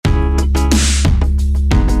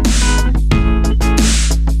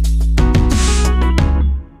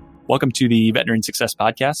Welcome to the Veterinary Success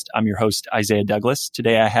Podcast. I'm your host, Isaiah Douglas.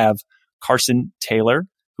 Today I have Carson Taylor,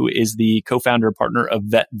 who is the co-founder and partner of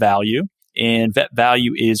Vet Value. And Vet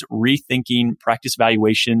Value is rethinking practice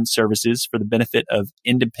valuation services for the benefit of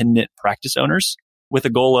independent practice owners with a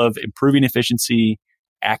goal of improving efficiency,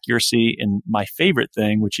 accuracy, and my favorite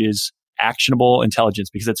thing, which is actionable intelligence,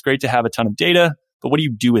 because it's great to have a ton of data, but what do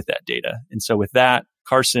you do with that data? And so with that,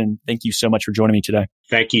 Carson, thank you so much for joining me today.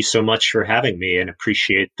 Thank you so much for having me and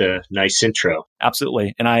appreciate the nice intro.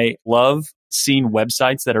 Absolutely. And I love seeing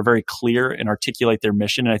websites that are very clear and articulate their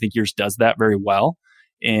mission. And I think yours does that very well.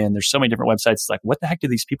 And there's so many different websites. It's like, what the heck do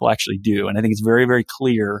these people actually do? And I think it's very, very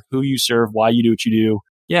clear who you serve, why you do what you do.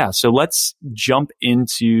 Yeah. So let's jump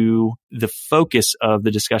into the focus of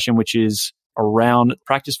the discussion, which is around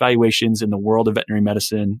practice valuations in the world of veterinary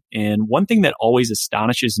medicine. And one thing that always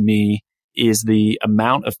astonishes me is the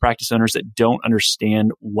amount of practice owners that don't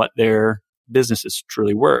understand what their business is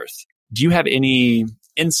truly worth. Do you have any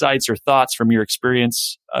insights or thoughts from your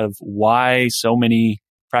experience of why so many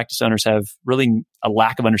practice owners have really a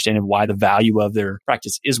lack of understanding of why the value of their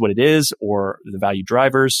practice is what it is, or the value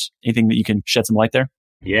drivers? Anything that you can shed some light there?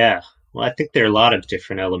 Yeah. Well, I think there are a lot of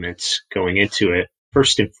different elements going into it.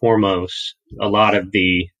 First and foremost, a lot of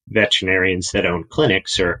the veterinarians that own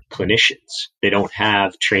clinics are clinicians. They don't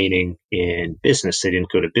have training in business. They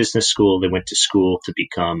didn't go to business school. They went to school to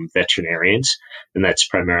become veterinarians, and that's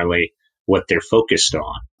primarily what they're focused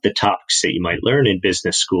on. The topics that you might learn in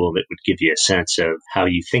business school that would give you a sense of how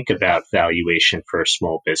you think about valuation for a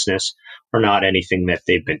small business are not anything that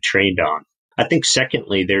they've been trained on. I think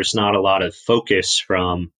secondly, there's not a lot of focus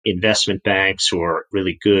from investment banks or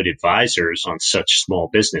really good advisors on such small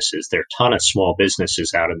businesses. There are a ton of small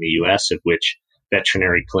businesses out in the US of which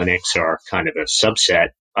veterinary clinics are kind of a subset.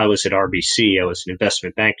 I was at RBC. I was an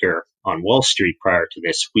investment banker on Wall Street prior to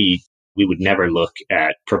this. We would never look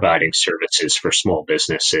at providing services for small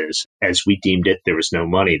businesses. As we deemed it, there was no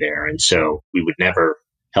money there. And so we would never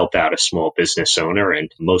help out a small business owner. And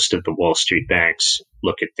most of the Wall Street banks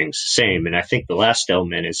look at things the same. And I think the last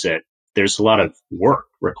element is that there's a lot of work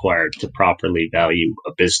required to properly value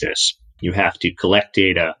a business. You have to collect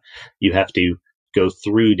data. You have to go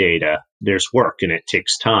through data. There's work and it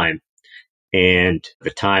takes time. And the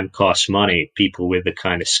time costs money. People with the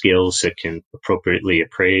kind of skills that can appropriately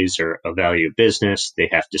appraise or value a business, they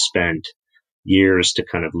have to spend years to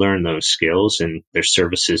kind of learn those skills, and their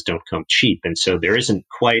services don't come cheap. And so there isn't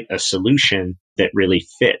quite a solution that really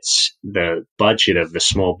fits the budget of the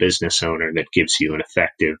small business owner that gives you an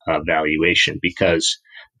effective valuation, because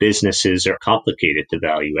businesses are complicated to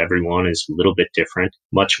value. Everyone is a little bit different,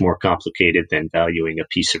 much more complicated than valuing a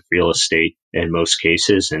piece of real estate in most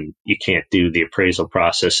cases. And you can't do the appraisal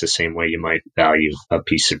process the same way you might value a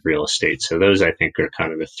piece of real estate. So those, I think, are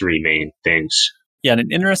kind of the three main things. Yeah, and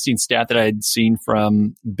an interesting stat that I had seen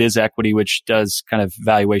from Biz Equity, which does kind of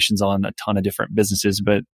valuations on a ton of different businesses,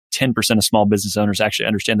 but 10% of small business owners actually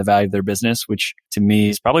understand the value of their business, which to me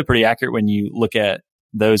is probably pretty accurate when you look at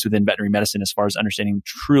those within veterinary medicine as far as understanding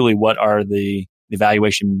truly what are the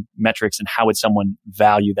valuation metrics and how would someone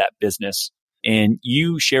value that business. And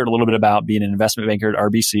you shared a little bit about being an investment banker at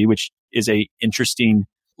RBC, which is a interesting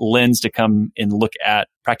lens to come and look at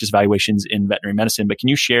practice valuations in veterinary medicine. But can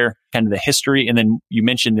you share kind of the history? And then you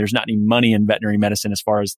mentioned there's not any money in veterinary medicine as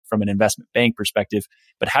far as from an investment bank perspective,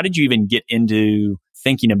 but how did you even get into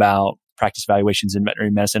thinking about practice valuations in veterinary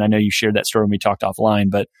medicine? I know you shared that story when we talked offline,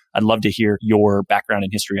 but I'd love to hear your background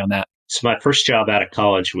and history on that. So my first job out of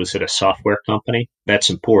college was at a software company. That's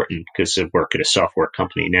important because I work at a software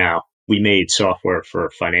company now. We made software for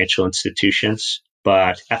financial institutions,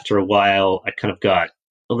 but after a while, I kind of got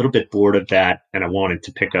a little bit bored of that, and I wanted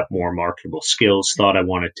to pick up more marketable skills, thought I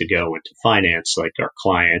wanted to go into finance like our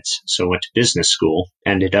clients. So I went to business school,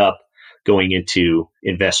 ended up going into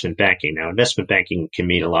investment banking. Now, investment banking can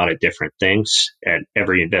mean a lot of different things. At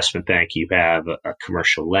every investment bank, you have a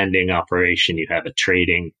commercial lending operation, you have a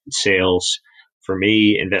trading, sales. For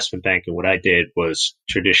me, investment banking, what I did was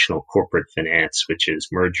traditional corporate finance, which is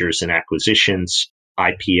mergers and acquisitions,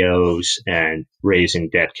 IPOs, and raising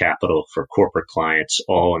debt capital for corporate clients,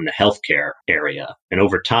 all in the healthcare area. And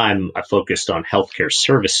over time, I focused on healthcare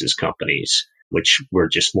services companies, which were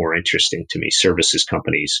just more interesting to me. Services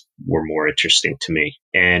companies were more interesting to me.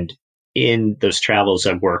 And in those travels,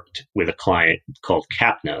 I worked with a client called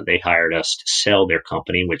Capna. They hired us to sell their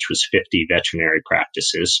company, which was 50 veterinary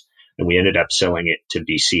practices. And we ended up selling it to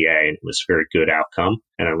BCA, and it was a very good outcome.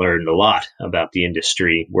 And I learned a lot about the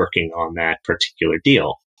industry working on that particular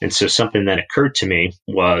deal. And so something that occurred to me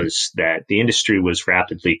was that the industry was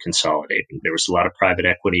rapidly consolidating. There was a lot of private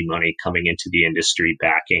equity money coming into the industry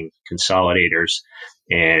backing consolidators.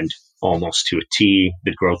 And almost to a T,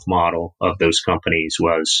 the growth model of those companies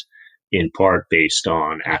was in part based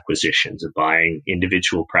on acquisitions of buying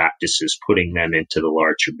individual practices, putting them into the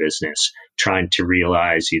larger business, trying to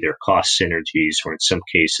realize either cost synergies or in some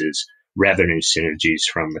cases, revenue synergies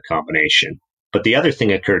from the combination. But the other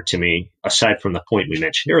thing occurred to me, aside from the point we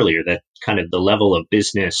mentioned earlier, that kind of the level of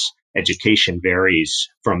business education varies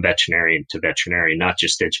from veterinarian to veterinarian, not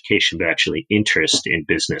just education, but actually interest in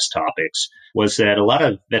business topics, was that a lot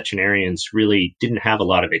of veterinarians really didn't have a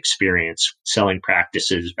lot of experience selling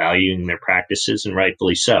practices, valuing their practices, and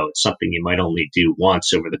rightfully so. It's something you might only do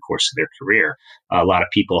once over the course of their career. A lot of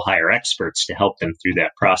people hire experts to help them through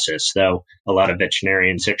that process, though a lot of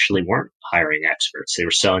veterinarians actually weren't hiring experts. They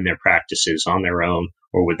were selling their practices on their own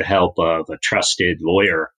or with the help of a trusted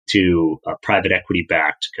lawyer to a private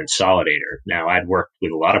equity-backed consolidator. Now, I'd worked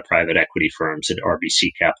with a lot of private equity firms at RBC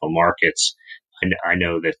Capital Markets. I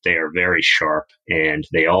know that they are very sharp and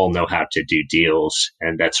they all know how to do deals,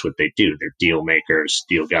 and that's what they do. They're deal makers,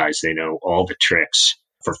 deal guys. They know all the tricks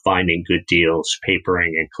for finding good deals,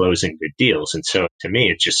 papering and closing good deals. And so to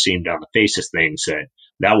me, it just seemed on the face of things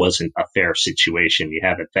that wasn't a fair situation. You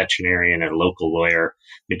have a veterinarian and a local lawyer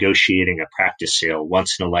negotiating a practice sale,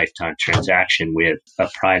 once in a lifetime transaction with a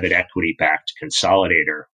private equity backed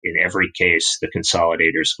consolidator. In every case, the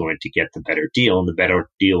consolidator is going to get the better deal. And the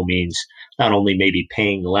better deal means not only maybe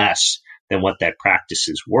paying less than what that practice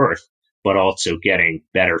is worth, but also getting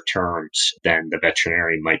better terms than the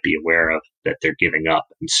veterinarian might be aware of that they're giving up.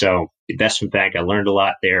 And so investment bank, I learned a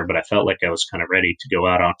lot there, but I felt like I was kind of ready to go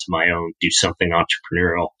out onto my own, do something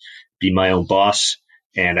entrepreneurial, be my own boss.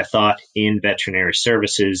 And I thought in veterinary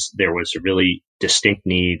services, there was a really distinct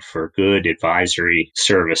need for good advisory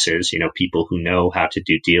services, people who know how to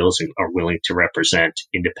do deals and are willing to represent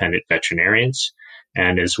independent veterinarians,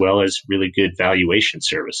 and as well as really good valuation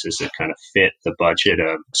services that kind of fit the budget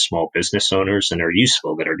of small business owners and are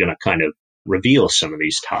useful, that are going to kind of reveal some of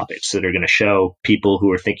these topics, that are going to show people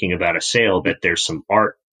who are thinking about a sale that there's some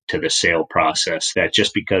art to the sale process, that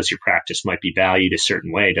just because your practice might be valued a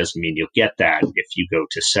certain way doesn't mean you'll get that if you go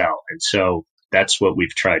to sell. And so that's what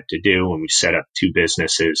we've tried to do when we set up two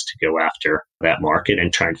businesses to go after that market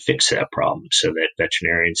and try and fix that problem so that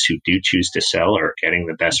veterinarians who do choose to sell are getting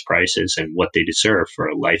the best prices and what they deserve for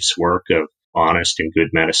a life's work of honest and good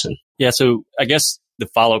medicine. Yeah. So I guess the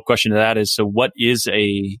follow-up question to that is, so what is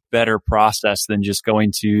a better process than just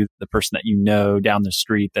going to the person that you know down the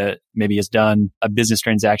street that maybe has done a business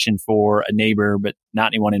transaction for a neighbor, but not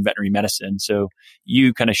anyone in veterinary medicine? So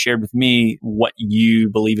you kind of shared with me what you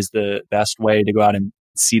believe is the best way to go out and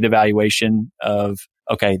see the valuation of,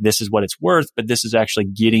 okay, this is what it's worth, but this is actually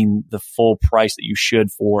getting the full price that you should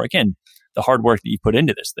for, again, the hard work that you put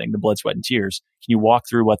into this thing, the blood, sweat, and tears. Can you walk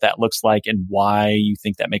through what that looks like and why you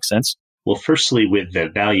think that makes sense? Well, firstly, with the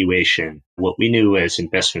valuation, what we knew as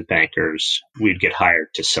investment bankers, we'd get hired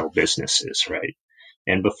to sell businesses, right?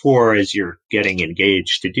 And before, as you're getting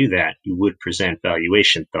engaged to do that, you would present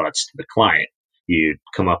valuation thoughts to the client. You'd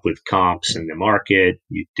come up with comps in the market,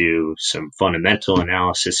 you'd do some fundamental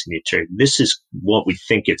analysis, and you'd say, this is what we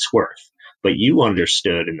think it's worth. But you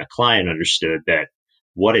understood and the client understood that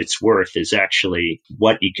what it's worth is actually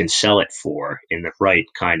what you can sell it for in the right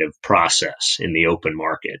kind of process in the open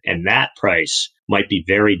market. And that price might be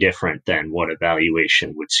very different than what a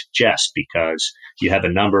valuation would suggest, because you have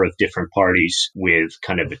a number of different parties with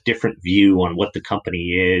kind of a different view on what the company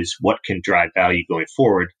is, what can drive value going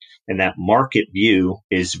forward. And that market view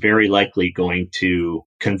is very likely going to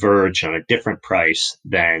converge on a different price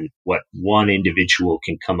than what one individual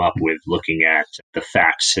can come up with looking at the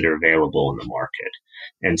facts that are available in the market.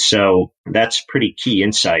 And so that's pretty key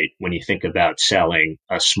insight when you think about selling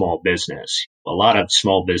a small business. A lot of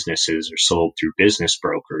small businesses are sold through business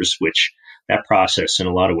brokers, which that process in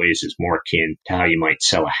a lot of ways is more akin to how you might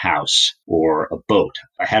sell a house or a boat.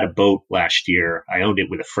 I had a boat last year. I owned it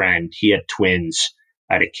with a friend. He had twins.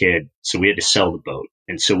 I had a kid. So we had to sell the boat.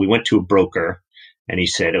 And so we went to a broker and he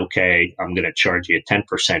said, okay, I'm going to charge you 10%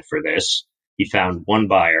 for this. He found one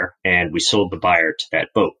buyer and we sold the buyer to that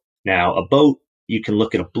boat. Now, a boat, you can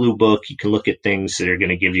look at a blue book, you can look at things that are going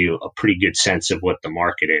to give you a pretty good sense of what the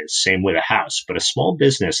market is. Same with a house. But a small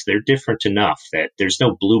business, they're different enough that there's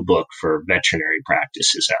no blue book for veterinary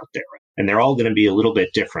practices out there. And they're all going to be a little bit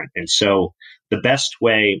different. And so the best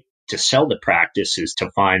way to sell the practice is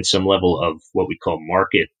to find some level of what we call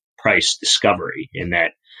market price discovery, in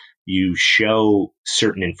that you show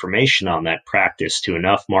certain information on that practice to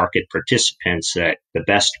enough market participants that the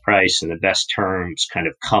best price and the best terms kind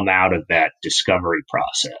of come out of that discovery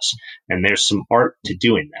process. And there's some art to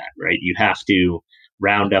doing that, right? You have to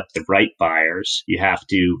round up the right buyers. You have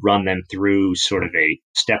to run them through sort of a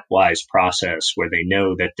stepwise process where they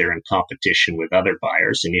know that they're in competition with other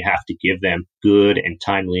buyers, and you have to give them good and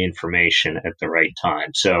timely information at the right time.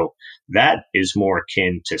 So that is more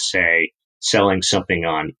akin to, say, selling something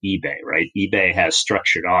on eBay, right? eBay has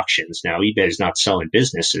structured auctions. Now, eBay is not selling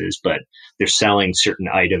businesses, but they're selling certain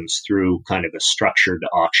items through kind of a structured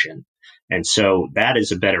auction. And so that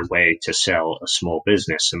is a better way to sell a small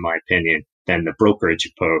business, in my opinion, than the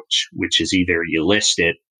brokerage approach, which is either you list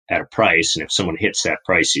it at a price, and if someone hits that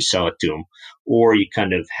price, you sell it to them, or you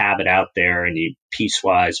kind of have it out there and you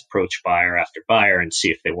piecewise approach buyer after buyer and see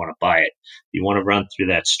if they want to buy it. You want to run through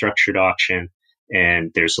that structured auction.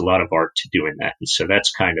 And there's a lot of art to doing that. And so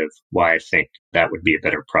that's kind of why I think that would be a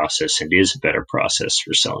better process and is a better process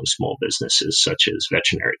for selling small businesses such as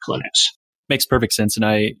veterinary clinics. Makes perfect sense. And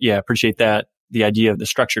I appreciate that. The idea of the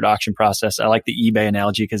structured auction process. I like the eBay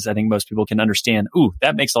analogy because I think most people can understand,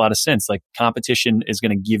 that makes a lot of sense. Like competition is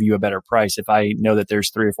going to give you a better price. If I know that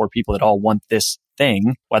there's 3 or 4 people that all want this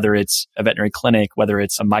thing, whether it's a veterinary clinic, whether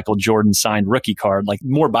it's a Michael Jordan signed rookie card, like the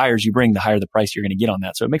more buyers you bring, the higher the price you're going to get on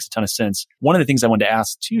that. So it makes a ton of sense. One of the things I wanted to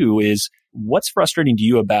ask too is, what's frustrating to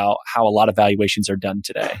you about how a lot of valuations are done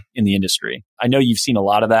today in the industry? I know you've seen a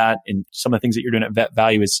lot of that, and some of the things that you're doing at Vet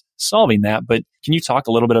Value is solving that, but can you talk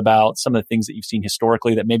a little bit about some of the things that you've seen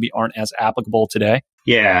historically that maybe aren't as applicable today?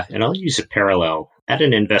 Yeah, and I'll use a parallel. At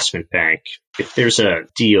an investment bank, if there's a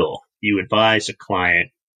deal, you advise a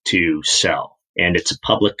client to sell, and it's a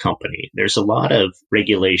public company. There's a lot of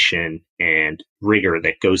regulation and rigor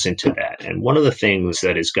that goes into that. And one of the things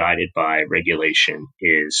that is guided by regulation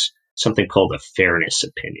is something called a fairness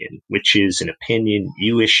opinion, which is an opinion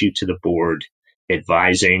you issue to the board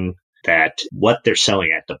advising that what they're selling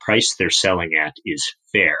at, the price they're selling at, is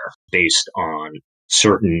fair based on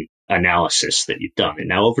certain analysis that you've done. And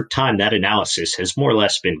now over time, that analysis has more or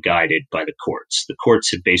less been guided by the courts. The courts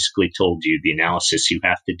have basically told you the analysis you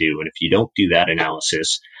have to do. And if you don't do that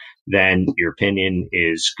analysis, then your opinion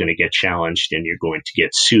is going to get challenged and you're going to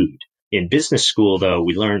get sued. In business school, though,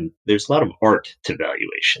 we learned there's a lot of art to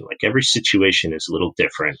valuation. Like every situation is a little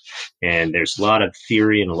different, and there's a lot of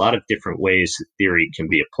theory and a lot of different ways that theory can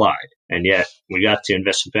be applied. And yet we got to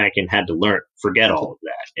investment banking and had to forget all of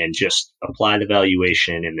that and just apply the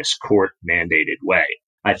valuation in this court mandated way.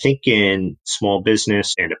 I think in small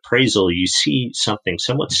business and appraisal, you see something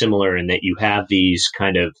somewhat similar in that you have these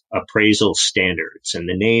kind of appraisal standards, and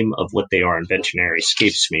the name of what they are in veterinary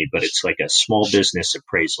escapes me, but it's like a small business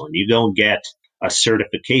appraisal, and you go and get a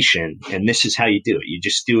certification, and this is how you do it. You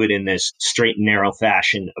just do it in this straight and narrow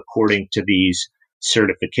fashion according to these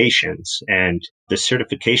certifications, and the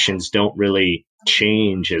certifications don't really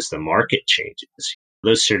change as the market changes.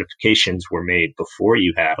 Those certifications were made before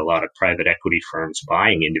you had a lot of private equity firms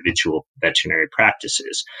buying individual veterinary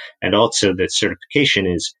practices. And also that certification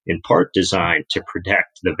is in part designed to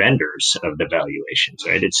protect the vendors of the valuations,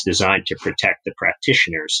 right? It's designed to protect the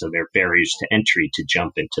practitioners, so they're barriers to entry to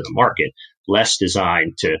jump into the market, less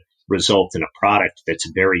designed to result in a product that's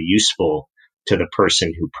very useful to the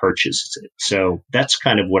person who purchases it. So that's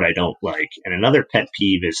kind of what I don't like. And another pet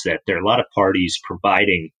peeve is that there are a lot of parties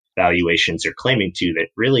providing valuations or claiming to that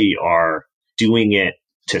really are doing it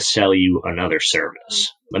to sell you another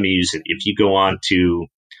service. Let me use it. If you go on to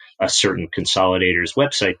a certain consolidator's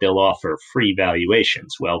website, they'll offer free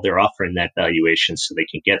valuations. Well, they're offering that valuation so they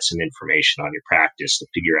can get some information on your practice to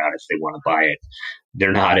figure out if they want to buy it.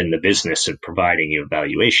 They're not in the business of providing you a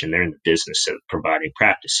valuation. They're in the business of providing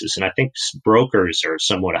practices. And I think brokers are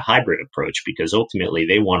somewhat a hybrid approach because ultimately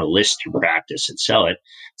they want to list your practice and sell it.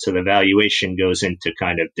 So the valuation goes into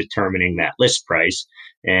kind of determining that list price.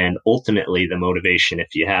 And ultimately the motivation, if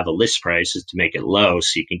you have a list price, is to make it low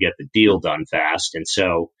so you can get the deal done fast. And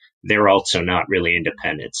so they're also not really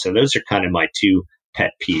independent. So those are kind of my two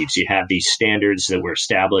pet peeves. You have these standards that were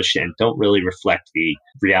established and don't really reflect the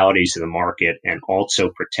realities of the market and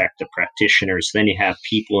also protect the practitioners. Then you have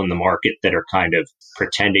people in the market that are kind of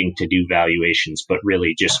pretending to do valuations, but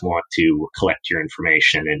really just want to collect your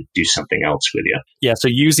information and do something else with you. Yeah. So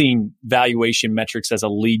using valuation metrics as a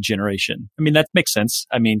lead generation. I mean, that makes sense.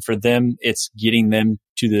 I mean, for them, it's getting them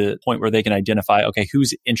to the point where they can identify, okay,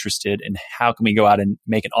 who's interested and how can we go out and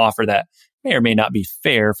make an offer that may or may not be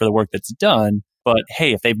fair for the work that's done. But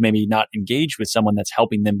hey, if they've maybe not engaged with someone that's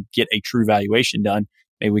helping them get a true valuation done,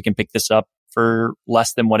 maybe we can pick this up for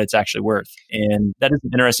less than what it's actually worth. And that is an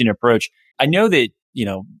interesting approach. I know that,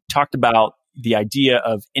 talked about the idea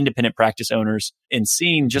of independent practice owners and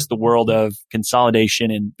seeing just the world of consolidation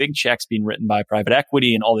and big checks being written by private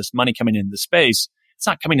equity and all this money coming into the space. it's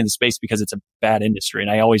not coming in the space because it's a bad industry. And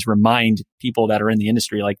I always remind people that are in the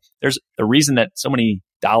industry, like there's the reason that so many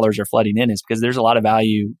dollars are flooding in is because there's a lot of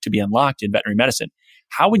value to be unlocked in veterinary medicine.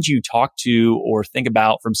 How would you talk to or think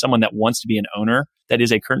about from someone that wants to be an owner that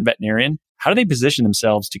is a current veterinarian? How do they position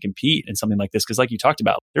themselves to compete in something like this? Because like you talked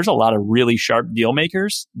about, there's a lot of really sharp deal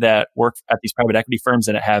makers that work at these private equity firms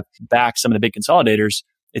that have backed some of the big consolidators.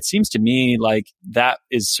 It seems to me like that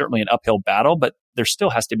is certainly an uphill battle, but there still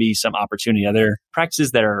has to be some opportunity. Are there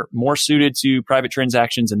practices that are more suited to private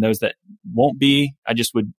transactions and those that won't be? I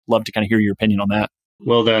just would love to kind of hear your opinion on that.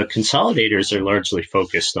 Well, the consolidators are largely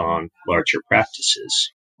focused on larger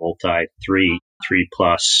practices, three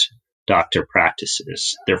plus doctor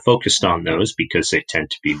practices. They're focused on those because they tend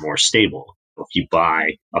to be more stable. If you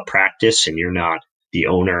buy a practice and you're not the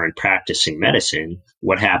owner and practicing medicine,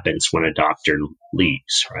 what happens when a doctor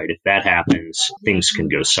leaves, right? If that happens, things can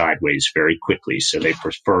go sideways very quickly. So they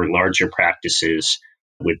prefer larger practices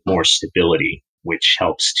with more stability, which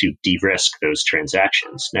helps to de-risk those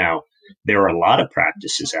transactions. Now, there are a lot of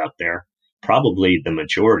practices out there, probably the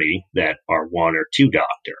majority that are one or two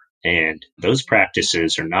doctor. And those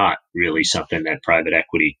practices are not really something that private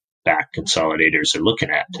equity backed consolidators are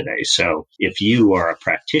looking at today. So if you are a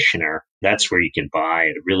practitioner, that's where you can buy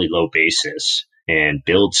at a really low basis and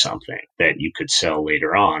build something that you could sell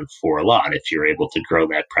later on for a lot if you're able to grow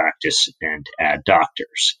that practice and add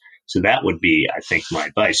doctors. So that would be, I think, my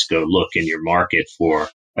advice. Go look in your market for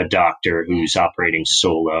a doctor who's operating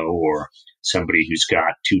solo or somebody who's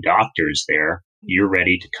got two doctors there. You're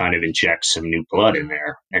ready to kind of inject some new blood in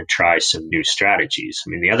there and try some new strategies. I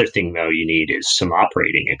mean, the other thing, though, you need is some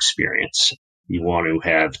operating experience. You want to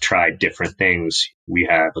have tried different things. We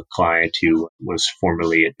have a client who was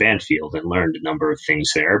formerly at Banfield and learned a number of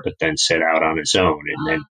things there, but then set out on his own. And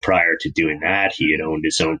then prior to doing that, he had owned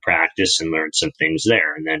his own practice and learned some things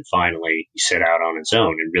there. And then finally, he set out on his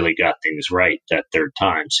own and really got things right that third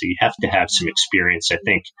time. So you have to have some experience. I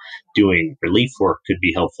think doing relief work could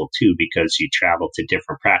be helpful too, because you travel to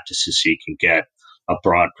different practices so you can get a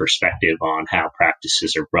broad perspective on how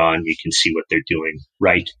practices are run. You can see what they're doing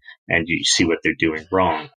right and you see what they're doing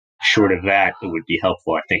wrong. Short of that, it would be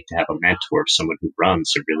helpful, I think, to have a mentor, someone who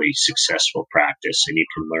runs a really successful practice and you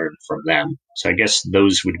can learn from them. So I guess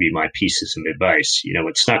those would be my pieces of advice. You know,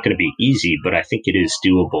 it's not going to be easy, but I think it is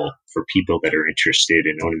doable for people that are interested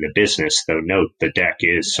in owning a business. Though note, the deck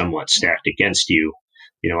is somewhat stacked against you.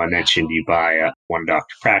 You know, I mentioned you buy a one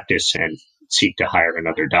doctor practice and seek to hire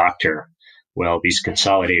another doctor. Well, these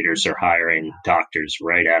consolidators are hiring doctors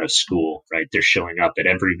right out of school, right? They're showing up at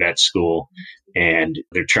every vet school and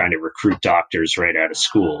they're trying to recruit doctors right out of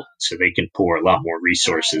school. So they can pour a lot more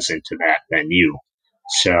resources into that than you.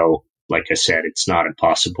 So, like I said, it's not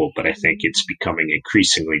impossible, but I think it's becoming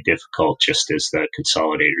increasingly difficult just as the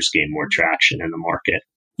consolidators gain more traction in the market.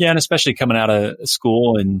 Yeah, and especially coming out of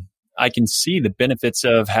school, and I can see the benefits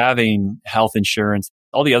of having health insurance,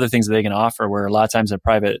 all the other things that they can offer, where a lot of times a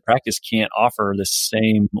private practice can't offer the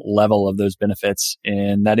same level of those benefits.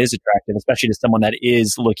 And that is attractive, especially to someone that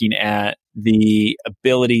is looking at the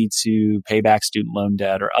ability to pay back student loan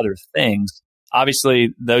debt or other things. Obviously,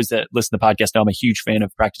 those that listen to the podcast know I'm a huge fan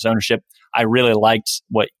of practice ownership. I really liked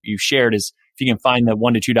what you shared is if you can find the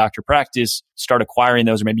 1 to 2 doctor practice, start acquiring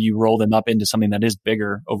those, or maybe you roll them up into something that is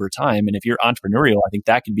bigger over time. And if you're entrepreneurial, I think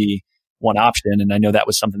that could be one option. And I know that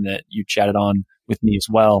was something that you chatted on with me as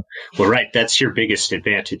well. Well, right. That's your biggest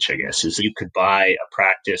advantage, I guess, is you could buy a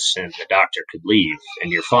practice and the doctor could leave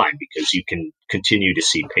and you're fine because you can continue to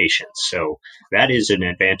see patients. So that is an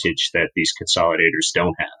advantage that these consolidators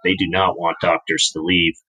don't have. They do not want doctors to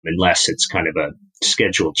leave unless it's kind of a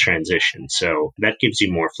scheduled transition. So that gives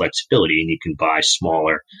you more flexibility and you can buy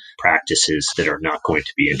smaller practices that are not going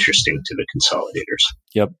to be interesting to the consolidators.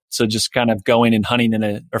 Yep. So just kind of going and hunting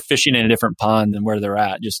or fishing in a different pond than where they're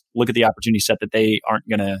at. Just look at the opportunity set that they aren't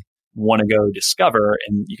going to want to go discover.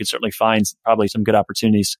 And you can certainly find probably some good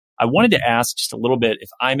opportunities. I wanted to ask just a little bit, if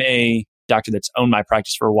I'm a doctor that's owned my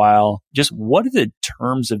practice for a while, just what are the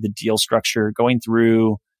terms of the deal structure going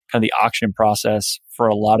through kind of the auction process for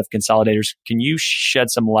a lot of consolidators? Can you shed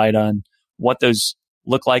some light on what those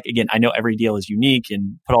look like? Again, I know every deal is unique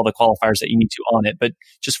and put all the qualifiers that you need to on it, but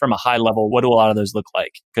just from a high level, what do a lot of those look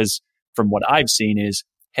like? Because from what I've seen is,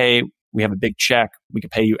 hey, we have a big check. We can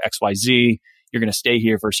pay you XYZ. You're going to stay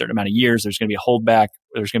here for a certain amount of years. There's going to be a holdback.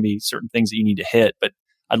 There's going to be certain things that you need to hit. But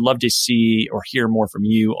I'd love to see or hear more from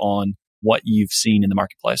you on what you've seen in the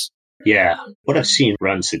marketplace. Yeah, what I've seen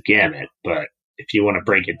runs the gamut, but if you want to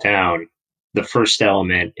break it down, the first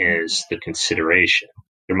element is the consideration.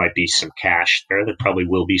 There might be some cash there. There probably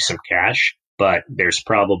will be some cash, but there's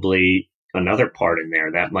probably another part in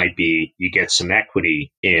there. That might be you get some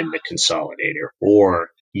equity in the consolidator, or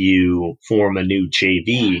you form a new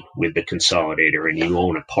JV with the consolidator and you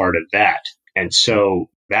own a part of that. And so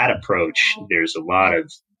that approach, there's a lot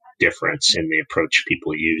of difference in the approach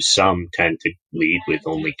people use. Some tend to lead with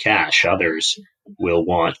only cash. Others will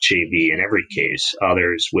want JV in every case.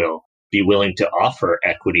 Others will be willing to offer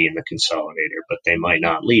equity in the consolidator, but they might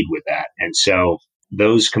not lead with that. And so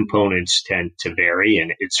those components tend to vary.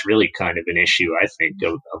 And it's really kind of an issue, I think,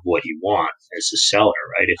 of what you want as a seller,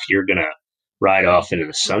 right? If you're going to ride off into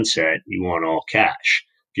the sunset, you want all cash.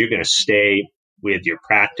 If you're going to stay with your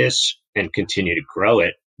practice and continue to grow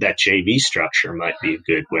it, that JV structure might be a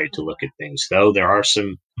good way to look at things, though there are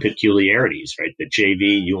some peculiarities, right? The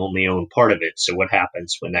JV, you only own part of it. So what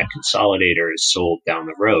happens when that consolidator is sold down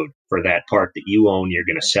the road? For that part that you own, you're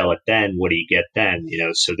going to sell it then. What do you get then?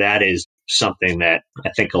 So that is something that I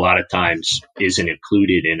think a lot of times isn't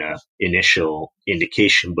included in a initial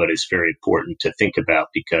indication, but is very important to think about,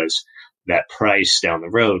 because that price down the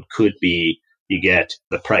road could be you get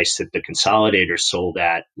the price that the consolidator sold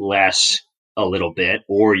at less a little bit,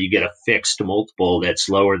 or you get a fixed multiple that's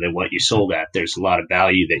lower than what you sold at. There's a lot of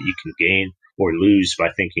value that you can gain or lose by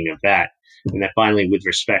thinking of that. And then finally, with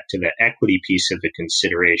respect to the equity piece of the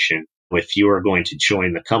consideration, if you are going to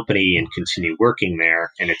join the company and continue working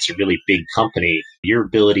there, and it's a really big company, your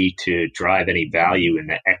ability to drive any value in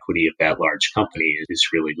the equity of that large company is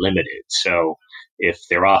really limited. So if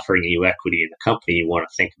they're offering you equity in the company, you want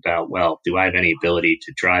to think about, well, do I have any ability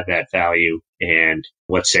to drive that value? And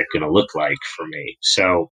what's that going to look like for me?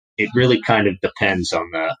 So it really kind of depends on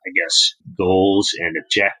the, goals and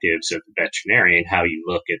objectives of the veterinarian, how you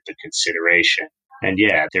look at the consideration. And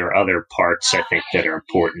yeah, there are other parts, I think, that are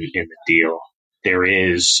important in the deal. There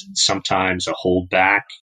is sometimes a holdback.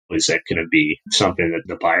 Is that going to be something that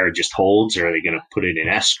the buyer just holds, or are they going to put it in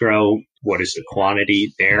escrow? What is the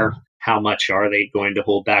quantity there? How much are they going to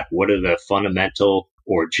hold back? What are the fundamental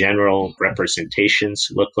or general representations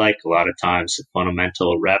look like? A lot of times the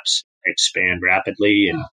fundamental reps expand rapidly,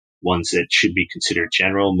 and ones that should be considered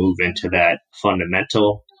general move into that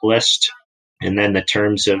fundamental list. And then the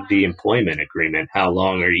terms of the employment agreement. How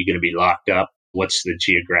long are you going to be locked up? What's the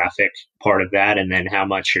geographic part of that? And then how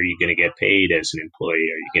much are you going to get paid as an employee?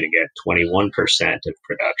 Are you going to get 21% of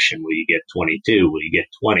production? Will you get 22? Will you get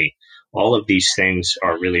 20? All of these things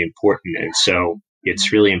are really important. And so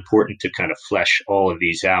it's really important to kind of flesh all of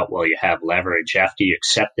these out while you have leverage. After you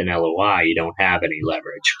accept an LOI, you don't have any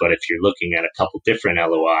leverage. But if you're looking at a couple different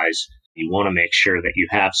LOIs, you want to make sure that you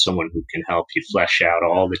have someone who can help you flesh out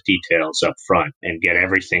all the details up front and get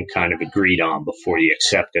everything kind of agreed on before you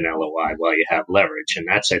accept an LOI while you have leverage. And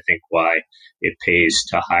that's, I think, why it pays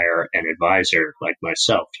to hire an advisor like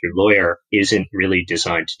myself. Your lawyer isn't really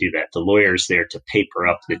designed to do that. The lawyer's there to paper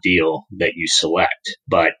up the deal that you select,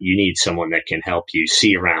 but you need someone that can help you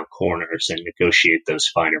see around corners and negotiate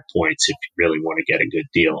those finer points if you really want to get a good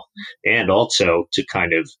deal. And also to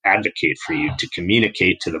kind of advocate for you, to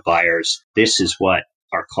communicate to the buyers, this is what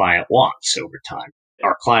our client wants over time.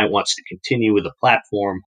 Our client wants to continue with the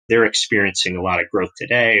platform. They're experiencing a lot of growth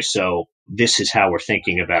today. So this is how we're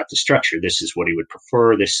thinking about the structure. This is what he would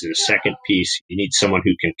prefer. This is a second piece. You need someone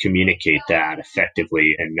who can communicate that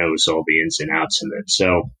effectively and knows all the ins and outs of it.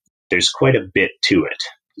 So there's quite a bit to it.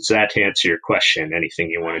 Does that answer your question? Anything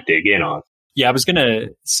you want to dig in on? Yeah, I was going to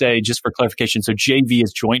say, just for clarification, so JV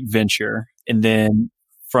is joint venture. And then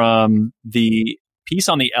from the piece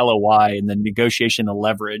on the LOI and the negotiation, the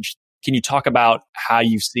leverage, can you talk about how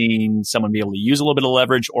you've seen someone be able to use a little bit of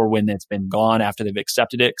leverage, or when it's been gone after they've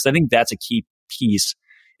accepted it? Because I think that's a key piece,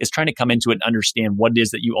 is trying to come into it and understand what it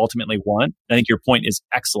is that you ultimately want. I think your point is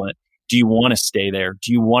excellent. Do you want to stay there?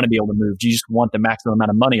 Do you want to be able to move? Do you just want the maximum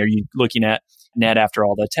amount of money? Are you looking at net after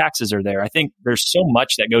all the taxes are there? I think there's so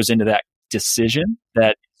much that goes into that decision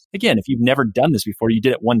that, again, if you've never done this before, you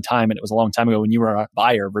did it one time and it was a long time ago when you were a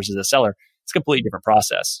buyer versus a seller, it's a completely different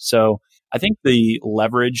process. So I think the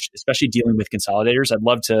leverage, especially dealing with consolidators, I'd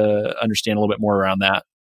love to understand a little bit more around that.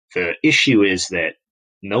 The issue is that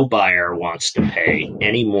no buyer wants to pay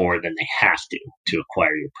any more than they have to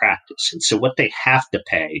acquire your practice. And so what they have to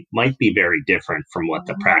pay might be very different from what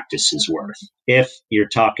the practice is worth. If you're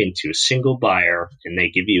talking to a single buyer and they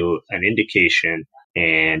give you an indication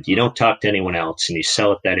and you don't talk to anyone else and you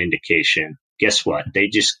sell at that indication, guess what? They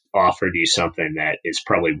just offered you something that is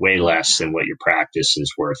probably way less than what your practice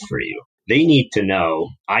is worth for you. They need to know,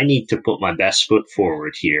 I need to put my best foot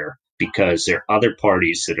forward here because there are other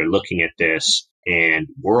parties that are looking at this and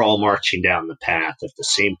we're all marching down the path at the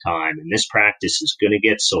same time, and this practice is going to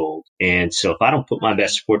get sold. And so if I don't put my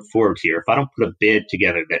best foot forward here, if I don't put a bid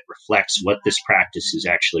together that reflects what this practice is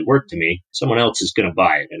actually worth to me, someone else is going to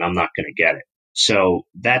buy it and I'm not going to get it. So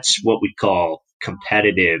that's what we call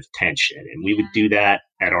competitive tension. And we would do that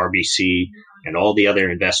at RBC and all the other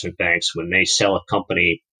investment banks. When they sell a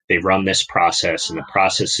company, they run this process, and the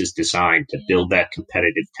process is designed to build that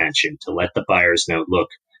competitive tension, to let the buyers know, look,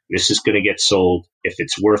 this is going to get sold. If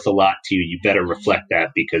it's worth a lot to you, you better reflect that,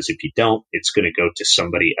 because if you don't, it's going to go to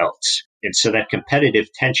somebody else. And so that competitive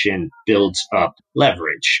tension builds up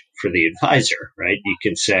leverage for the advisor, right? You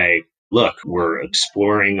can say, look, we're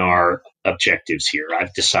exploring our objectives here.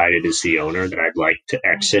 I've decided as the owner that I'd like to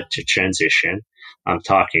exit, to transition. I'm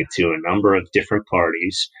talking to a number of different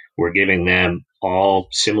parties. We're giving them all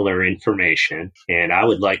similar information, and I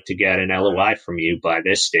would like to get an LOI from you by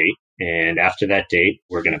this date. And after that date,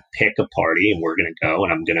 we're going to pick a party and we're going to go,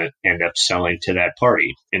 and I'm going to end up selling to that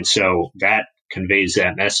party. And so that conveys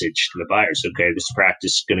that message to the buyers. Okay, this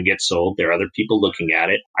practice is going to get sold. There are other people looking at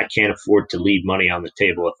it. I can't afford to leave money on the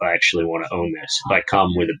table if I actually want to own this. If I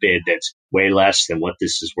come with a bid that's way less than what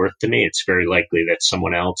this is worth to me, it's very likely that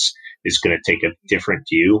someone else is going to take a different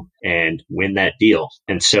view and win that deal.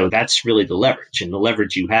 And so that's really the leverage. And the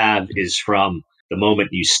leverage you have is from the moment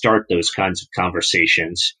you start those kinds of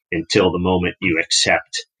conversations until the moment you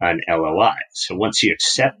accept an LOI. So once you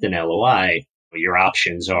accept an LOI, your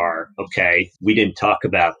options are, okay, we didn't talk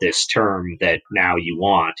about this term that now you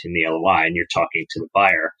want in the LOI, and you're talking to the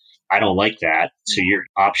buyer. I don't like that. So your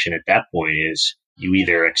option at that point is you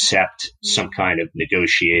either accept some kind of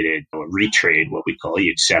negotiated or retrade, what we call,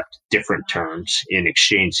 you accept different terms in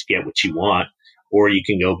exchange to get what you want, or you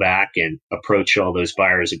can go back and approach all those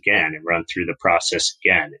buyers again and run through the process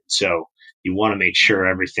again. So you want to make sure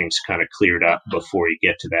everything's kind of cleared up before you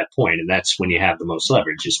get to that point. And that's when you have the most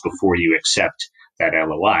leverage, is before you accept that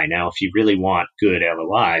LOI. Now, if you really want good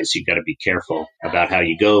LOIs, you've got to be careful about how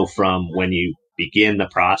you go from when you begin the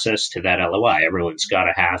process to that LOI. Everyone's got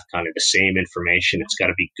to have kind of the same information. It's got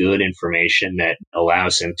to be good information that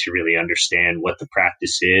allows them to really understand what the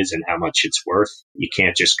practice is and how much it's worth. You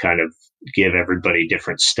can't just kind of give everybody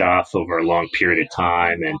different stuff over a long period of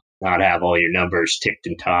time and not have all your numbers ticked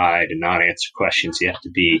and tied and not answer questions. You have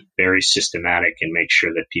to be very systematic and make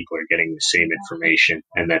sure that people are getting the same information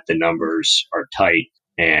and that the numbers are tight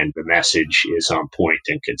and the message is on point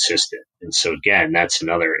and consistent. And so again, that's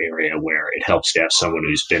another area where it helps to have someone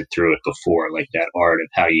who's been through it before, like that art of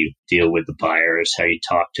how you deal with the buyers, how you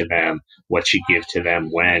talk to them, what you give to them,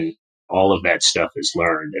 when. All of that stuff is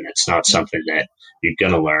learned, and it's not something that you're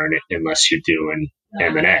going to learn unless you're doing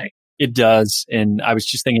M&A. It does. And I was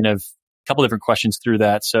just thinking of a couple different questions through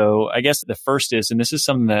that. So I guess the first is, and this is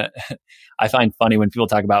something that I find funny when people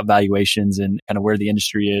talk about valuations and kind of where the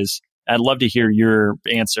industry is. I'd love to hear your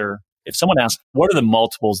answer. If someone asks, what are the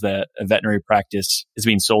multiples that a veterinary practice is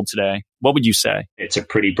being sold today? What would you say? It's a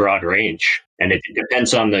pretty broad range, and it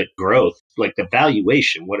depends on the growth. Like the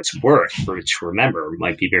valuation, what it's worth, which remember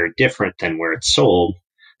might be very different than where it's sold,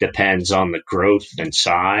 depends on the growth and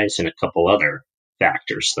size and a couple other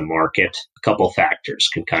factors. The market, a couple factors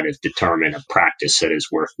can kind of determine a practice that is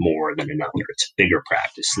worth more than another. It's a bigger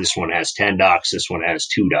practice. This one has 10 docs. This one has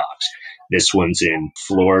 2 docs. This one's in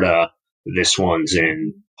Florida. This one's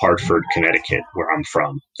in Hartford, Connecticut, where I'm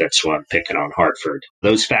from. That's why I'm picking on Hartford.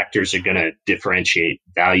 Those factors are going to differentiate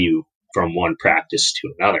value from one practice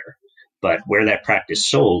to another. But where that practice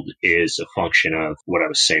sold is a function of what I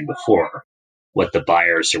was saying before, what the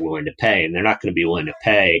buyers are willing to pay. And they're not going to be willing to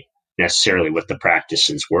pay necessarily what the practice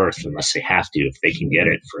is worth unless they have to. If they can get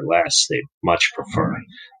it for less, they much prefer.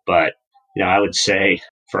 But, I would say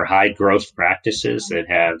for high growth practices that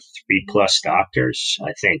have 3+ doctors,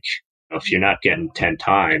 I think if you're not getting 10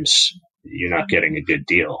 times, you're not getting a good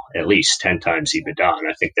deal, at least 10 times EBITDA. And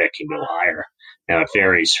I think that can go higher. Now, it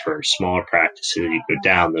varies for smaller practices. You go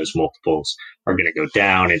down, those multiples are going to go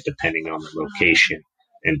down, and depending on the location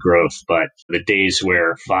and growth. But the days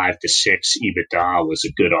where 5 to 6 EBITDA was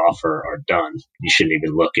a good offer are done. You shouldn't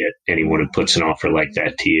even look at anyone who puts an offer like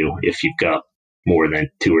that to you if you've got more than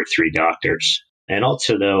 2 or 3 doctors. And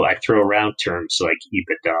also, though, I throw around terms like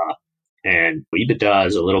EBITDA. And EBITDA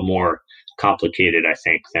is a little more complicated, I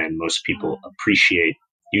think, than most people appreciate.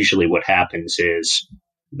 Usually what happens is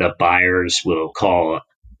the buyers will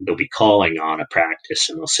they'll be calling on a practice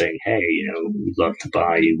and they'll say, hey, we'd love to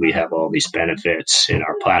buy you. We have all these benefits in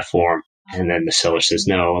our platform. And then the seller says,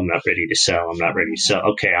 no, I'm not ready to sell. I'm not ready to sell.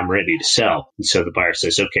 Okay, I'm ready to sell. And so the buyer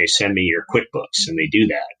says, okay, send me your QuickBooks. And they do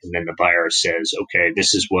that. And then the buyer says, okay,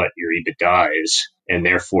 this is what your EBITDA is. And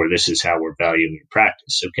therefore, this is how we're valuing your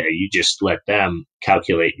practice. Okay, you just let them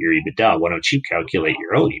calculate your EBITDA. Why don't you calculate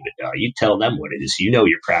your own EBITDA? You tell them what it is. You know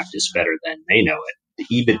your practice better than they know it.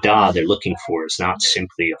 The EBITDA they're looking for is not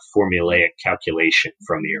simply a formulaic calculation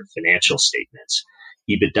from your financial statements.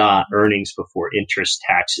 EBITDA, earnings before interest,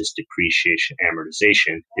 taxes, depreciation,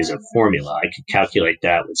 amortization, is a formula. I could calculate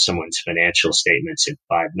that with someone's financial statements in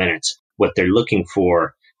 5 minutes. What they're looking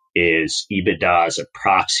for is EBITDA as a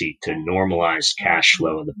proxy to normalized cash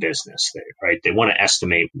flow of the business, right? They want to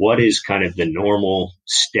estimate what is kind of the normal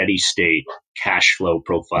steady state cash flow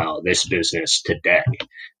profile of this business today.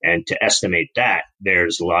 And to estimate that,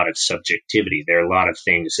 there's a lot of subjectivity. There are a lot of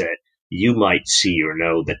things that you might see or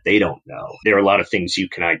know that they don't know. There are a lot of things you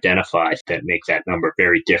can identify that make that number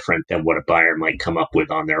very different than what a buyer might come up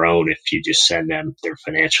with on their own if you just send them their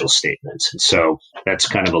financial statements. And so that's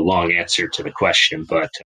kind of a long answer to the question,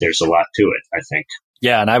 but there's a lot to it, I think.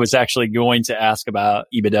 Yeah. And I was actually going to ask about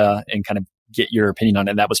EBITDA and kind of get your opinion on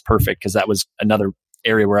it. That was perfect because that was another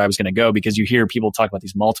area where I was going to go, because you hear people talk about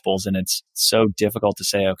these multiples and it's so difficult to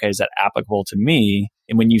say, okay, is that applicable to me?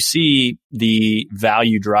 And when you see the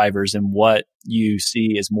value drivers and what you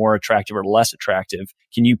see is more attractive or less attractive,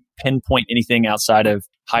 can you pinpoint anything outside of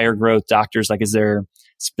higher growth doctors? Like, is there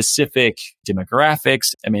specific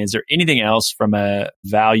demographics? I mean, is there anything else from a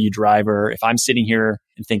value driver? If I'm sitting here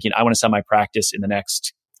and thinking, I want to sell my practice in the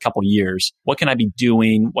next couple of years, what can I be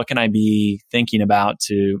doing? What can I be thinking about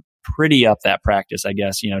to pretty up that practice, I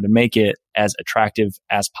guess, to make it as attractive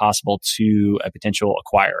as possible to a potential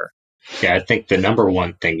acquirer? Yeah, I think the number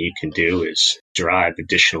one thing you can do is drive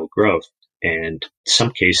additional growth. And in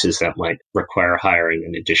some cases that might require hiring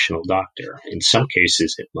an additional doctor. In some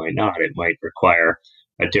cases it might not. It might require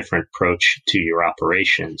a different approach to your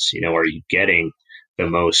operations. Are you getting the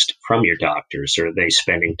most from your doctors? Or are they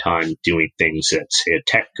spending time doing things that, say, a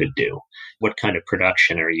tech could do? What kind of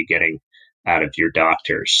production are you getting out of your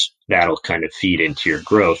doctors? That'll kind of feed into your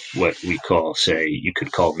growth, what we call, say, you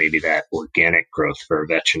could call maybe that organic growth for a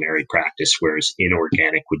veterinary practice, whereas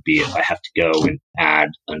inorganic would be if I have to go and add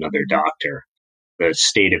another doctor. The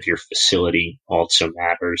state of your facility also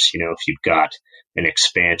matters. If you've got an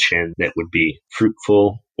expansion that would be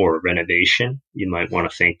fruitful or a renovation, you might want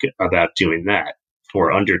to think about doing that.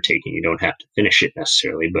 Or undertaking, you don't have to finish it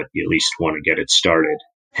necessarily, but you at least want to get it started.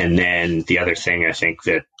 And then the other thing I think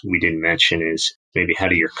that we didn't mention is maybe how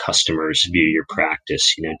do your customers view your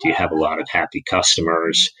practice? Do you have a lot of happy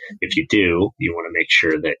customers? If you do, you want to make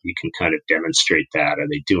sure that you can kind of demonstrate that. Are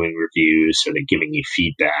they doing reviews? Are they giving you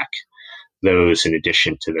feedback? Those, in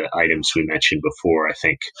addition to the items we mentioned before, I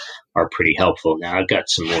think are pretty helpful. Now, I've got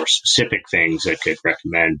some more specific things I could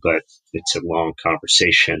recommend, but it's a long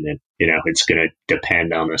conversation and, it's going to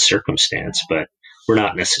depend on the circumstance. But we're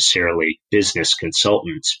not necessarily business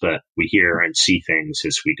consultants, but we hear and see things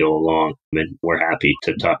as we go along. And we're happy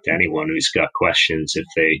to talk to anyone who's got questions if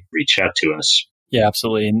they reach out to us. Yeah,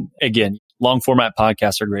 absolutely. And again, long format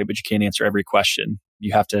podcasts are great, but you can't answer every question.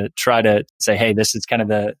 You have to try to say, hey, this is kind of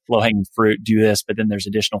the low-hanging fruit, do this, but then there's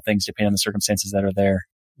additional things depending on the circumstances that are there.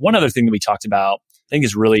 One other thing that we talked about, I think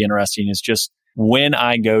is really interesting, is just when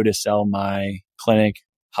I go to sell my clinic,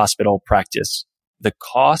 hospital, practice, the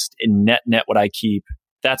cost and net what I keep,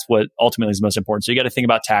 that's what ultimately is most important. So you got to think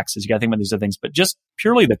about taxes, you got to think about these other things, but just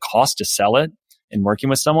purely the cost to sell it and working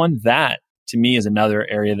with someone, that to me is another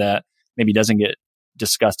area that maybe doesn't get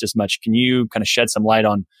discussed as much. Can you kind of shed some light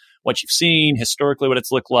on what you've seen historically, what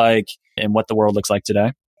it's looked like, and what the world looks like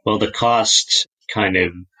today? Well, the costs kind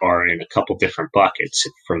of are in a couple different buckets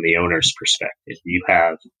from the owner's perspective. You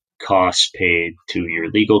have costs paid to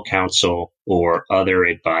your legal counsel or other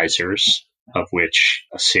advisors, of which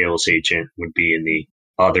a sales agent would be in the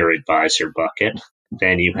other advisor bucket.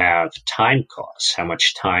 Then you have time costs. How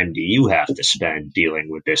much time do you have to spend dealing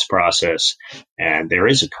with this process? And there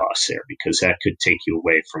is a cost there because that could take you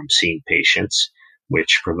away from seeing patients,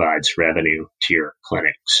 which provides revenue to your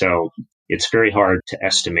clinic. So it's very hard to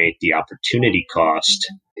estimate the opportunity cost.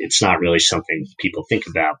 It's not really something people think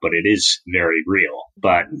about, but it is very real.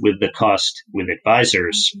 But with the cost with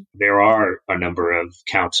advisors, there are a number of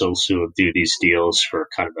counsels who do these deals for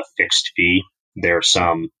kind of a fixed fee. There are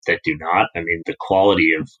some that do not. I mean, the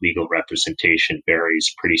quality of legal representation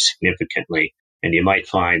varies pretty significantly. And you might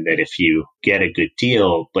find that if you get a good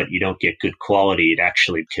deal, but you don't get good quality, it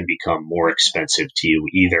actually can become more expensive to you.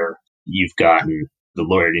 Either you've gotten the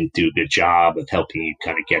lawyer didn't do a good job of helping you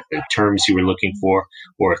kind of get the terms you were looking for,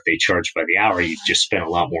 or if they charge by the hour, you just spend a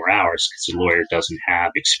lot more hours because the lawyer doesn't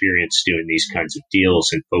have experience doing these kinds of deals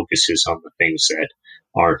and focuses on the things that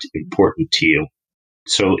aren't important to you.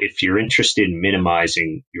 So if you're interested in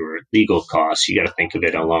minimizing your legal costs, you got to think of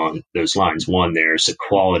it along those lines. One, there's a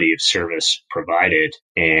quality of service provided,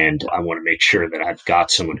 and I want to make sure that I've got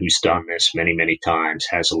someone who's done this many, many times,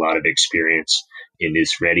 has a lot of experience, and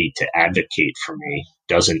is ready to advocate for me.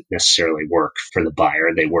 Doesn't necessarily work for the buyer.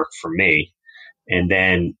 They work for me. And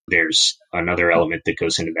then there's another element that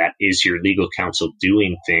goes into that. Is your legal counsel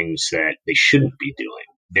doing things that they shouldn't be doing?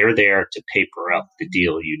 They're there to paper up the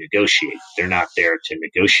deal you negotiate. They're not there to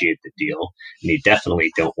negotiate the deal. And you definitely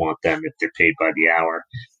don't want them, if they're paid by the hour,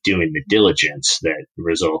 doing the diligence that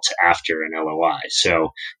results after an LOI.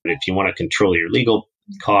 So if you want to control your legal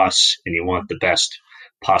costs and you want the best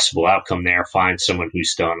possible outcome there, find someone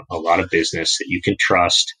who's done a lot of business that you can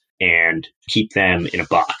trust and keep them in a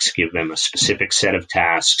box. Give them a specific set of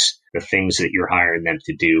tasks, the things that you're hiring them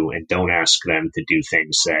to do, and don't ask them to do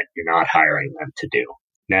things that you're not hiring them to do.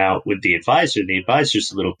 Now, with the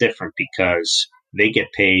advisor's a little different because they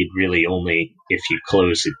get paid really only if you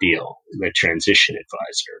close a deal, the transition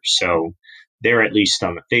advisor. So they're, at least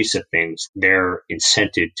on the face of things, they're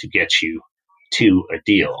incented to get you to a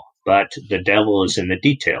deal. But the devil is in the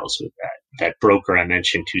details with that. That broker I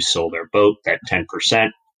mentioned who sold our boat, that 10%,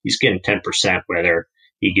 he's getting 10% whether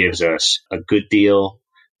he gives us a good deal.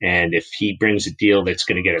 And if he brings a deal that's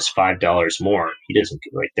going to get us $5 more, he doesn't,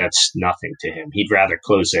 that's nothing to him. He'd rather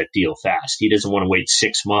close that deal fast. He doesn't want to wait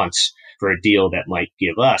 6 months for a deal that might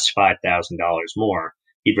give us $5,000 more.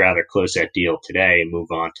 He'd rather close that deal today and move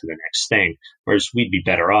on to the next thing. Whereas we'd be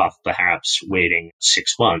better off perhaps waiting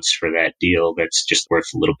 6 months for that deal that's just worth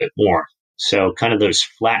a little bit more. So kind of those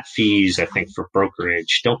flat fees, I think, for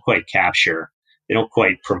brokerage don't quite capture, they don't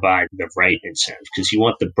quite provide the right incentive, because you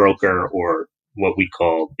want the broker, or what we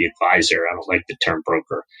call the advisor, I don't like the term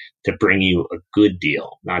broker, to bring you a good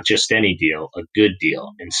deal, not just any deal, a good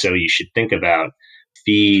deal. And so you should think about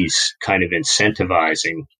fees kind of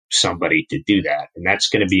incentivizing somebody to do that. And that's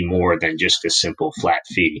going to be more than just a simple flat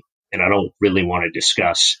fee. And I don't really want to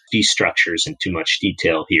discuss fee structures in too much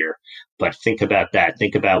detail here, but think about that.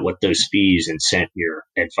 Think about what those fees incent your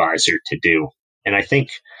advisor to do. And I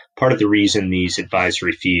think part of the reason these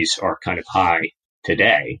advisory fees are kind of high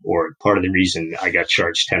today, or part of the reason I got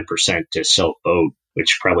charged 10% to sell a boat,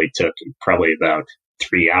 which took about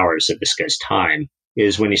 3 hours of this guy's time,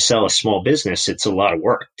 is when you sell a small business, it's a lot of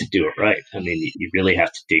work to do it right. I mean, you really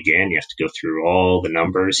have to dig in. You have to go through all the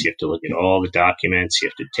numbers. You have to look at all the documents. You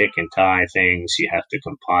have to tick and tie things. You have to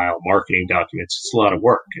compile marketing documents. It's a lot of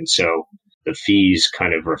work. And so the fees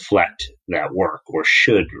kind of reflect that work, or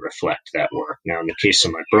should reflect that work. Now, in the case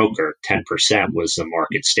of my broker, 10% was the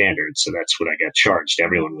market standard. So that's what I got charged.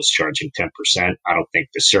 Everyone was charging 10%. I don't think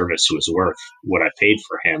the service was worth what I paid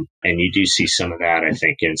for him. And you do see some of that, I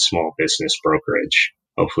think, in small business brokerage.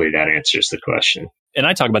 Hopefully that answers the question. And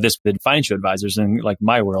I talk about this with financial advisors in like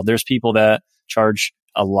my world. There's people that charge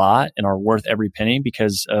a lot and are worth every penny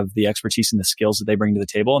because of the expertise and the skills that they bring to the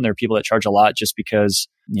table. And there are people that charge a lot just because,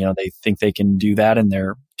 they think they can do that and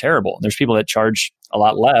they're terrible. And there's people that charge a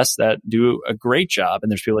lot less that do a great job.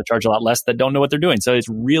 And there's people that charge a lot less that don't know what they're doing. So it's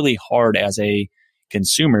really hard as a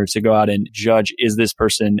consumer to go out and judge, is this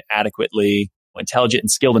person adequately intelligent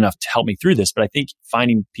and skilled enough to help me through this? But I think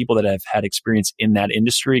finding people that have had experience in that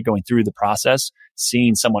industry, going through the process,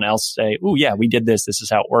 seeing someone else say, oh yeah, we did this. This is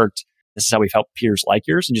how it worked. This is how we've helped peers like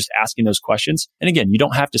yours, and just asking those questions. And again, you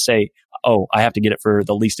don't have to say, oh, I have to get it for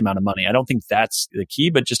the least amount of money. I don't think that's the key,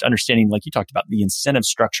 but just understanding, like you talked about, the incentive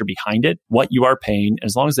structure behind it, what you are paying.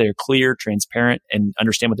 As long as they are clear, transparent, and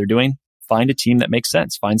understand what they're doing, find a team that makes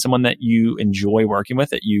sense. Find someone that you enjoy working with,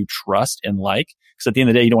 that you trust and like. Because at the end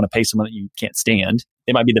of the day, you don't want to pay someone that you can't stand.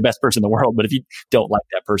 They might be the best person in the world, but if you don't like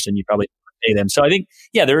that person, you probably pay them. So I think,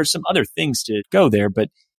 there are some other things to go there, but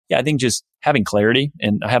I think just having clarity,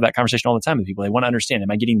 and I have that conversation all the time with people. They want to understand,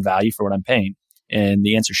 am I getting value for what I'm paying? And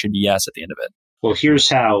the answer should be yes at the end of it. Well, here's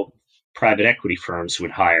how private equity firms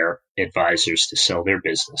would hire advisors to sell their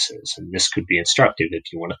businesses. And this could be instructive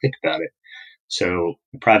if you want to think about it. So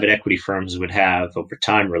private equity firms would have, over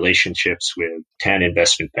time, relationships with 10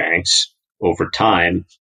 investment banks over time.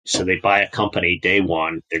 So they buy a company day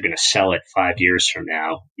one, they're going to sell it 5 years from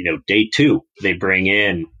now. Day two, they bring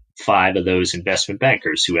in 5 of those investment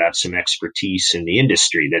bankers who have some expertise in the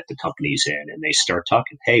industry that the company's in. And they start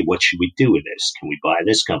talking, hey, what should we do with this? Can we buy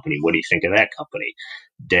this company? What do you think of that company?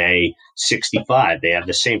 Day 65, they have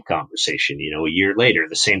the same conversation. A year later,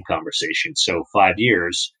 the same conversation. So 5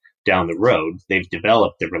 years, down the road, they've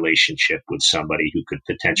developed the relationship with somebody who could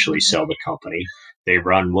potentially sell the company. They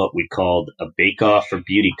run what we called a bake-off or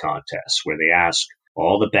beauty contest, where they ask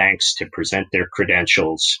all the banks to present their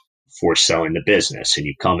credentials for selling the business. And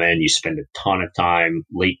you come in, you spend a ton of time,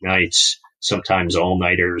 late nights, sometimes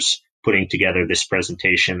all-nighters, putting together this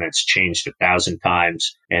presentation that's changed 1,000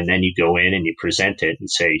 times. And then you go in and you present it and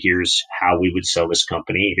say, here's how we would sell this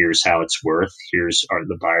company. Here's how it's worth. Here's are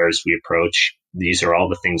the buyers we approach. These are all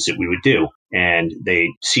the things that we would do. And they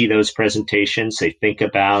see those presentations. They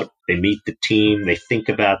meet the team. They think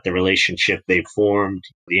about the relationship they've formed,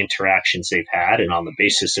 the interactions they've had. And on the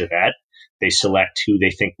basis of that, they select who they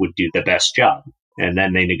think would do the best job. And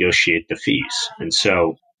then they negotiate the fees. And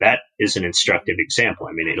so that is an instructive example.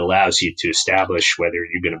 I mean, it allows you to establish whether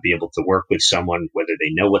you're going to be able to work with someone, whether they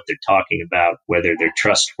know what they're talking about, whether they're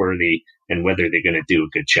trustworthy, and whether they're going to do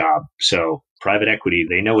a good job. So private equity,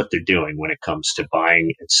 they know what they're doing when it comes to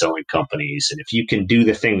buying and selling companies. And if you can do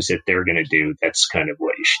the things that they're going to do, that's kind of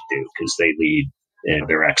what you should do, because they lead and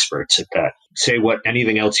they're experts at that. Say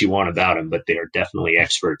anything else you want about them, but they are definitely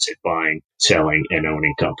experts at buying, selling, and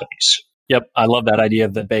owning companies. Yep. I love that idea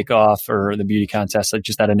of the bake-off or the beauty contest, like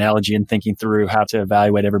just that analogy and thinking through how to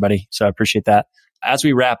evaluate everybody. So I appreciate that. As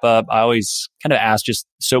we wrap up, I always kind of ask just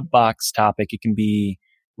soapbox topic. It can be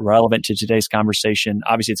relevant to today's conversation.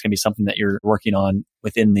 Obviously, it's going to be something that you're working on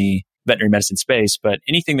within the veterinary medicine space, but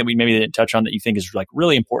anything that we maybe didn't touch on that you think is like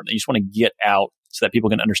really important that you just want to get out so that people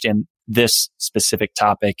can understand this specific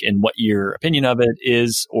topic and what your opinion of it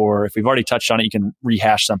is, or if we've already touched on it, you can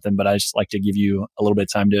rehash something, but I just like to give you a little bit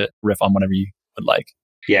of time to riff on whatever you would like.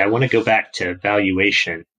 Yeah, I want to go back to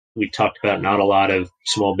valuation. We talked about not a lot of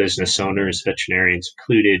small business owners, veterinarians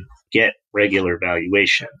included, get regular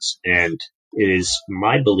valuations. And it is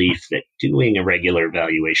my belief that doing a regular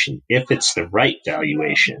valuation, if it's the right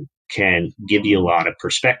valuation, can give you a lot of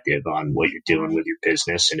perspective on what you're doing with your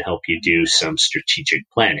business and help you do some strategic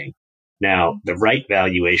planning. Now, the right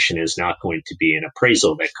valuation is not going to be an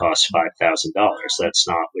appraisal that costs $5,000. That's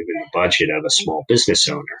not within the budget of a small business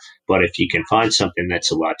owner. But if you can find something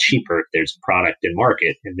that's a lot cheaper, if there's a product in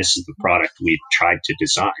market, and this is the product we've tried to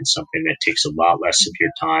design, something that takes a lot less of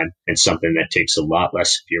your time and something that takes a lot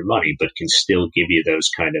less of your money, but can still give you those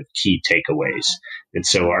kind of key takeaways. And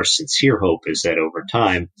so our sincere hope is that over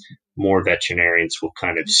time, more veterinarians will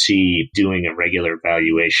kind of see doing a regular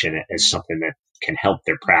valuation as something that can help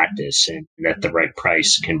their practice, and at the right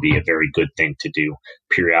price can be a very good thing to do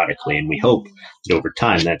periodically. And we hope that over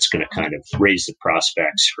time, that's going to kind of raise the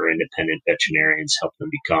prospects for independent veterinarians, help them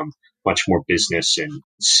become much more business and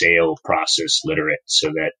sale process literate so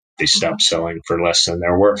that they stop selling for less than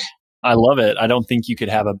they're worth. I love it. I don't think you could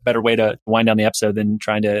have a better way to wind down the episode than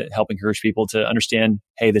trying to help encourage people to understand,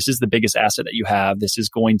 hey, this is the biggest asset that you have. This is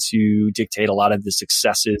going to dictate a lot of the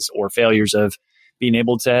successes or failures of being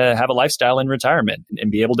able to have a lifestyle in retirement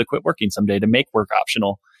and be able to quit working someday, to make work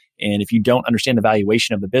optional. And if you don't understand the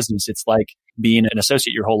valuation of the business, it's like being an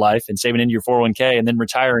associate your whole life and saving into your 401k and then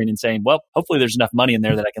retiring and saying, well, hopefully there's enough money in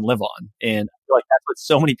there that I can live on. And I feel like that's what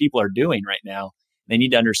so many people are doing right now. They need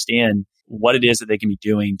to understand what it is that they can be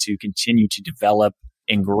doing to continue to develop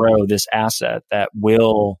and grow this asset that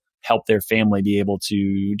will help their family be able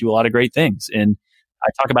to do a lot of great things. And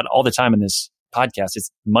I talk about it all the time in this podcast. It's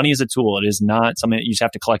money is a tool. It is not something that you just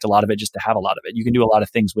have to collect a lot of it just to have a lot of it. You can do a lot of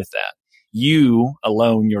things with that. You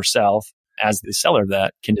alone yourself as the seller of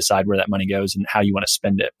that can decide where that money goes and how you want to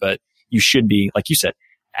spend it. But you should be, like you said,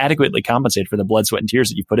 adequately compensated for the blood, sweat, and tears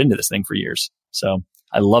that you put into this thing for years. So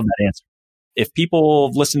I love that answer. If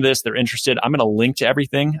people listen to this, they're interested, I'm going to link to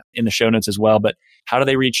everything in the show notes as well. But how do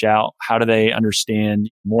they reach out? How do they understand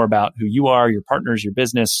more about who you are, your partners, your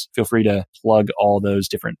business? Feel free to plug all those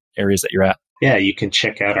different areas that you're at. Yeah, you can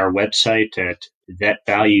check out our website at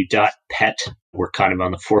vetvalue.pet. We're kind of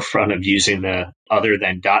on the forefront of using the other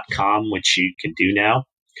than .com, which you can do now.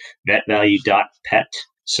 Vetvalue.pet,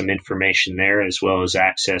 some information there, as well as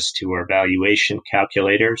access to our valuation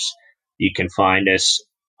calculators. You can find us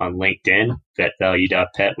on LinkedIn,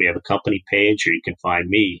 vetvalue.pet. We have a company page, or you can find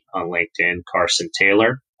me on LinkedIn, Carson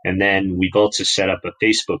Taylor. And then we've also set up a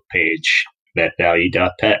Facebook page,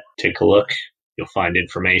 vetvalue.pet. Take a look. You'll find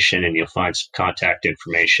information, and you'll find some contact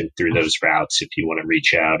information through those routes if you want to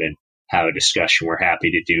reach out and have a discussion. We're happy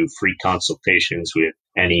to do free consultations with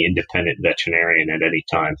any independent veterinarian at any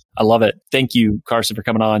time. I love it. Thank you, Carson, for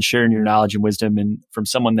coming on, sharing your knowledge and wisdom, and from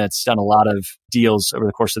someone that's done a lot of deals over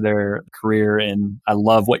the course of their career. And I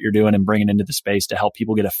love what you're doing and bringing into the space to help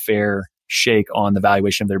people get a fair shake on the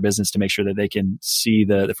valuation of their business to make sure that they can see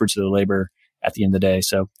the fruits of their labor at the end of the day.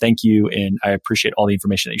 So thank you. And I appreciate all the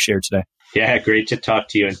information that you shared today. Yeah, great to talk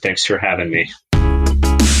to you. And thanks for having me.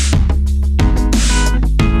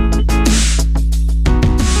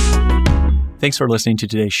 Thanks for listening to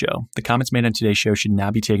today's show. The comments made on today's show should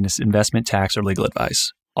not be taken as investment, tax, or legal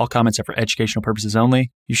advice. All comments are for educational purposes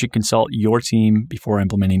only. You should consult your team before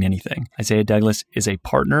implementing anything. Isaiah Douglas is a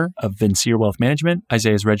partner of Vincere Wealth Management.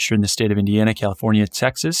 Isaiah is registered in the state of Indiana, California,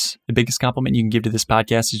 Texas. The biggest compliment you can give to this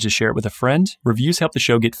podcast is to share it with a friend. Reviews help the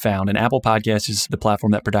show get found, and Apple Podcasts is the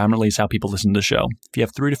platform that predominantly is how people listen to the show. If you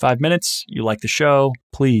have 3 to 5 minutes, you like the show,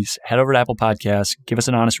 please head over to Apple Podcasts, give us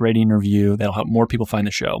an honest rating and review. That'll help more people find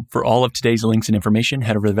the show. For all of today's links and information,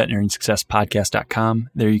 head over to veterinariansuccesspodcast.com.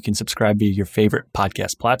 There you can subscribe via your favorite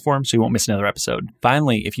podcast platform so you won't miss another episode.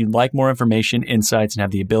 Finally, if you'd like more information, insights, and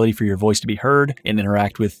have the ability for your voice to be heard and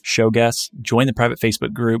interact with show guests, join the private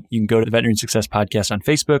Facebook group. You can go to the Veterinarian Success Podcast on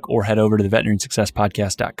Facebook or head over to the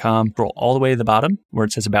veterinariansuccesspodcast.com. Scroll all the way to the bottom where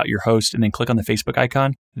it says about your host and then click on the Facebook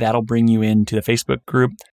icon. That'll bring you into the Facebook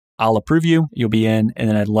group. I'll approve you, you'll be in, and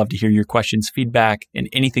then I'd love to hear your questions, feedback, and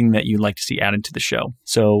anything that you'd like to see added to the show.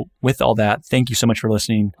 So with all that, thank you so much for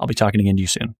listening. I'll be talking again to you soon.